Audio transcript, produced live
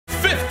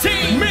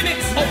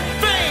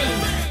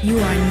You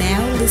are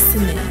now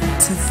listening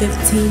to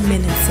 15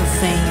 Minutes of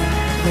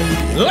Fame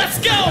Radio. Let's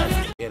go!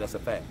 Yeah, that's a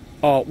fact.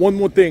 One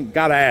more thing,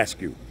 gotta ask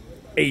you,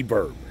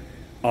 Verb.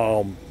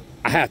 I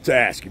have to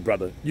ask you,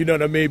 brother. You know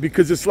what I mean?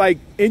 Because it's like,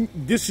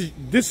 this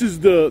is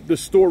the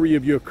story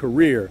of your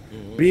career,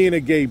 being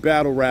a gay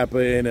battle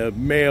rapper in a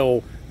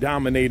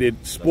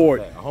male-dominated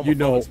sport. A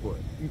homophobic sport.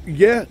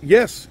 Yeah,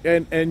 yes,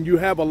 and you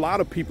have a lot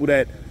of people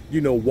that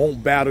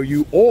won't battle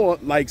you, or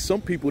like some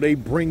people, they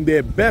bring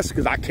their best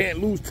because I can't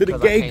lose to the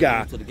gay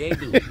guy. To the gay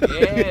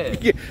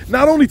dude. Yeah.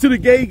 Not only to the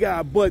gay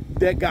guy, but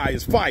that guy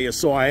is fire.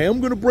 So I am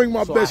gonna bring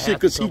my best shit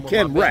because he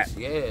can rap.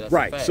 Yeah, that's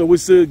right. So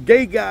it's a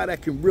gay guy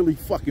that can really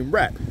fucking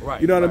rap.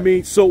 Right. You know what I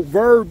mean? So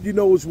Verb,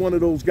 is one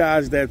of those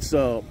guys that's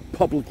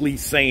publicly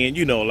saying,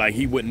 like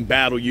he wouldn't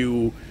battle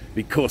you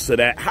because of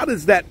that. How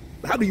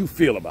do you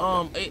feel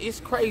about that?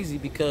 It's crazy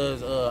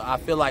because I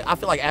feel like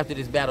after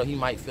this battle he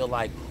might feel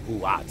like,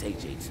 ooh, I'll take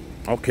J2.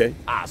 Okay.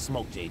 I'll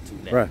smoke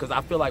J2 now. Right. Because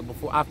I feel like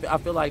I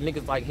feel like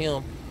niggas like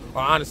him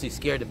are honestly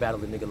scared to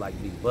battle a nigga like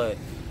me. But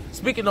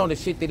speaking on the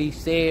shit that he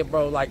said,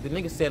 bro, like the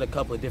nigga said a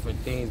couple of different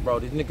things, bro.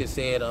 This nigga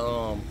said,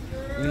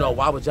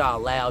 why would y'all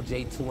allow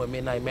J2 and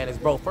Midnight Madness?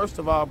 Bro, first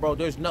of all, bro,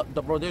 there's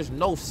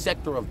no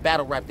sector of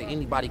battle rap that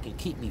anybody can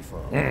keep me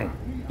from.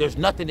 There's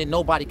nothing that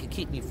nobody can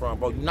keep me from,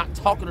 bro. You're not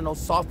talking to no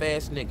soft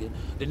ass nigga.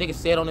 The nigga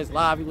said on his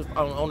live, he was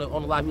on the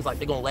live, he was like,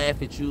 they gonna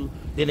laugh at you,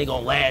 then they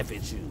gonna laugh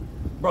at you.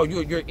 Bro,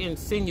 you're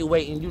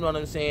insinuating, you know what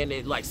I'm saying,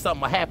 that like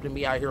something will happen to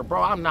me out here.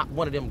 Bro, I'm not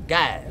one of them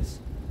guys.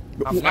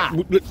 I'm not.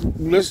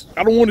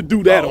 I don't want to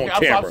do that on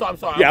camera. I'm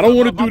sorry. Yeah, I don't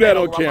want to do that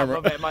on camera.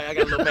 I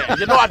got a little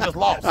mad. I just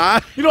lost.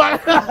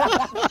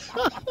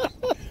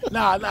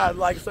 Nah,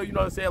 like, so you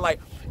know what I'm saying?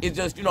 Like, it's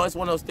just, it's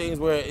one of those things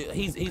where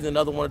he's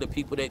another one of the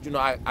people that,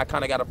 I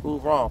kind of got to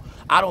prove wrong.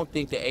 I don't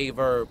think that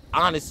Verb,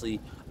 honestly,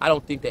 I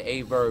don't think that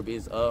Verb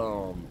is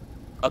a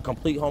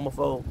complete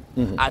homophobe.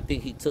 I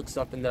think he took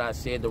something that I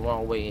said the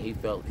wrong way,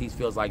 and he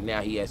feels like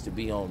now he has to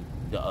be on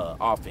the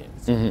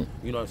offense. You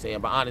know what I'm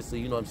saying? But honestly,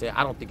 you know what I'm saying,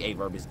 I don't think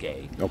Verb is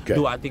gay. Okay.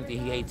 Do I think that he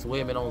hates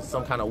women on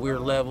some kind of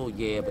weird level?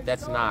 Yeah, but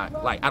that's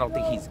not, like, I don't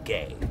think he's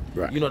gay.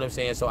 Right. You know what I'm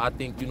saying? So I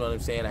think, you know what I'm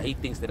saying, he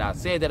thinks that I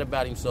said that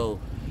about him, so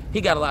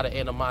he got a lot of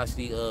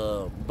animosity.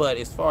 But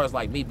as far as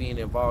like me being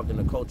involved in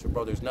the culture,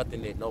 bro, there's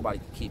nothing that nobody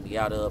can keep me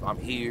out of. I'm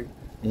here.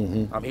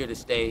 I'm here to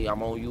stay.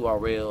 I'm on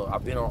URL.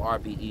 I've been on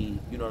RBE.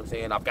 You know what I'm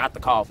saying? I've got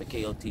the call for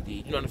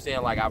KOTD. You know what I'm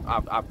saying? Like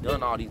I've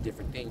done all these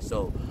different things.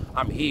 So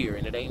I'm here,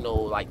 and it ain't no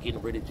like getting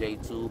rid of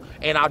J2.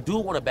 And I do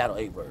want to battle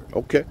Verb.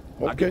 Okay.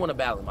 I do want to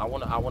battle him. I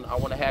want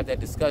to have that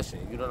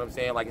discussion. You know what I'm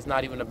saying? Like, it's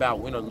not even about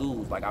win or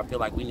lose. Like, I feel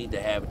like we need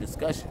to have a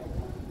discussion.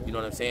 You know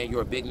what I'm saying?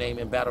 You're a big name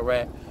in battle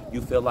rap. You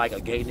feel like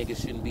a gay nigga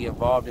shouldn't be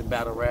involved in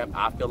battle rap.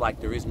 I feel like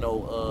there is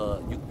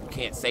no, you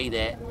can't say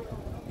that.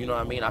 You know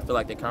what I mean? I feel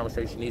like the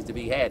conversation needs to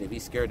be had. If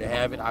he's scared to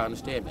have it, I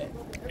understand that.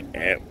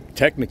 And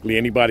technically,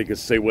 anybody can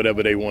say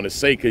whatever they want to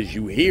say because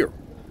you here.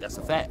 That's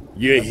a fact.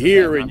 You're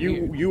here, and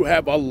you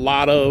have a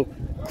lot of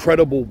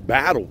credible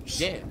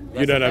battles. Yeah.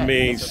 You know what I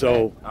mean?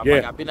 So,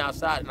 like, I've been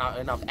outside,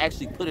 and I've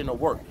actually put in the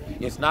work.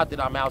 It's not that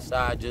I'm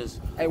outside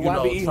just,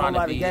 trying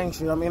to be gang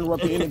shit. I'm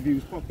interrupting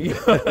interviews.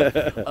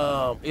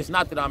 It's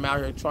not that I'm out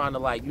here trying to,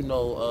 like,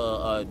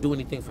 do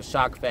anything for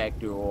shock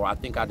factor, or I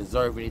think I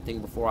deserve anything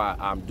before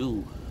I'm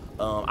due.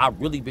 I've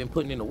really been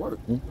putting in the work.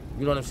 You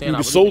know what I'm saying? You're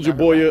the soldier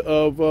boy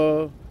of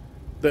the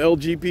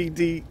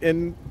LGBT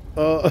and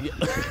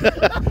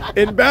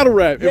in battle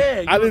rap.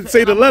 Yeah, I didn't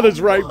say the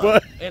letters right,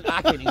 but and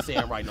I can't even say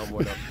them right no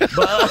more though.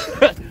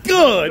 But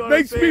good, you know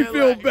makes me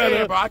feel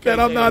better that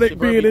I'm not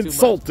being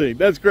insulting.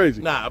 That's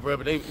crazy. Nah, bro,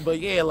 but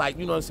yeah, like,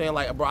 you know what I'm saying,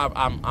 like, bro,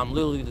 I'm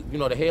literally,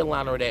 the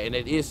headliner of that, and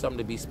it is something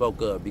to be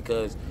spoke of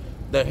because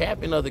there have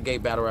been other gay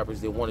battle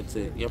rappers that wanted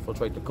to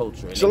infiltrate the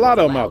culture. There's a lot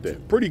of them out there.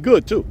 Pretty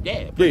good, too.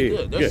 Yeah, pretty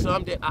good. There's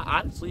some that,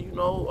 honestly,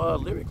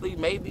 lyrically,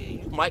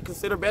 maybe you might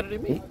consider better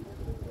than me.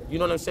 You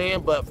know what I'm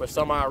saying? But for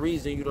some odd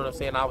reason, you know what I'm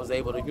saying, I was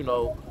able to,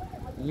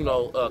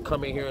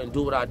 come in here and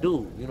do what I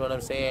do. You know what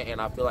I'm saying? And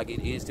I feel like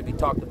it is to be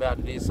talked about.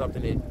 It is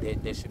something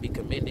that should be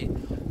commended.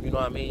 You know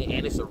what I mean?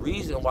 And it's a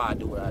reason why I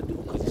do what I do.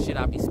 Because the shit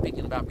I be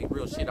speaking about be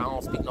real shit. I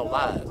don't speak no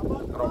lies. I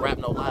don't rap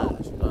no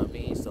lies. You know what I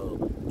mean?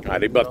 So... All right,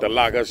 they about to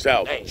lock us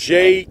out. Hey,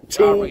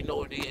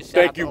 J2,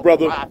 thank you,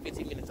 brother.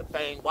 15 minutes of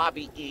fame,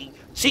 YBE,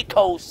 cheat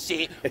code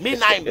shit,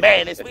 Midnight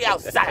Madness. We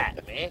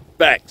outside, man.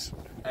 Facts.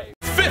 Hey.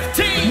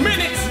 15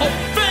 minutes of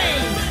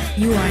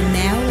fame. You are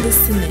now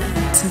listening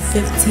to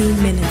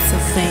 15 Minutes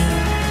of Fame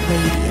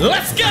Radio.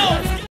 Let's go.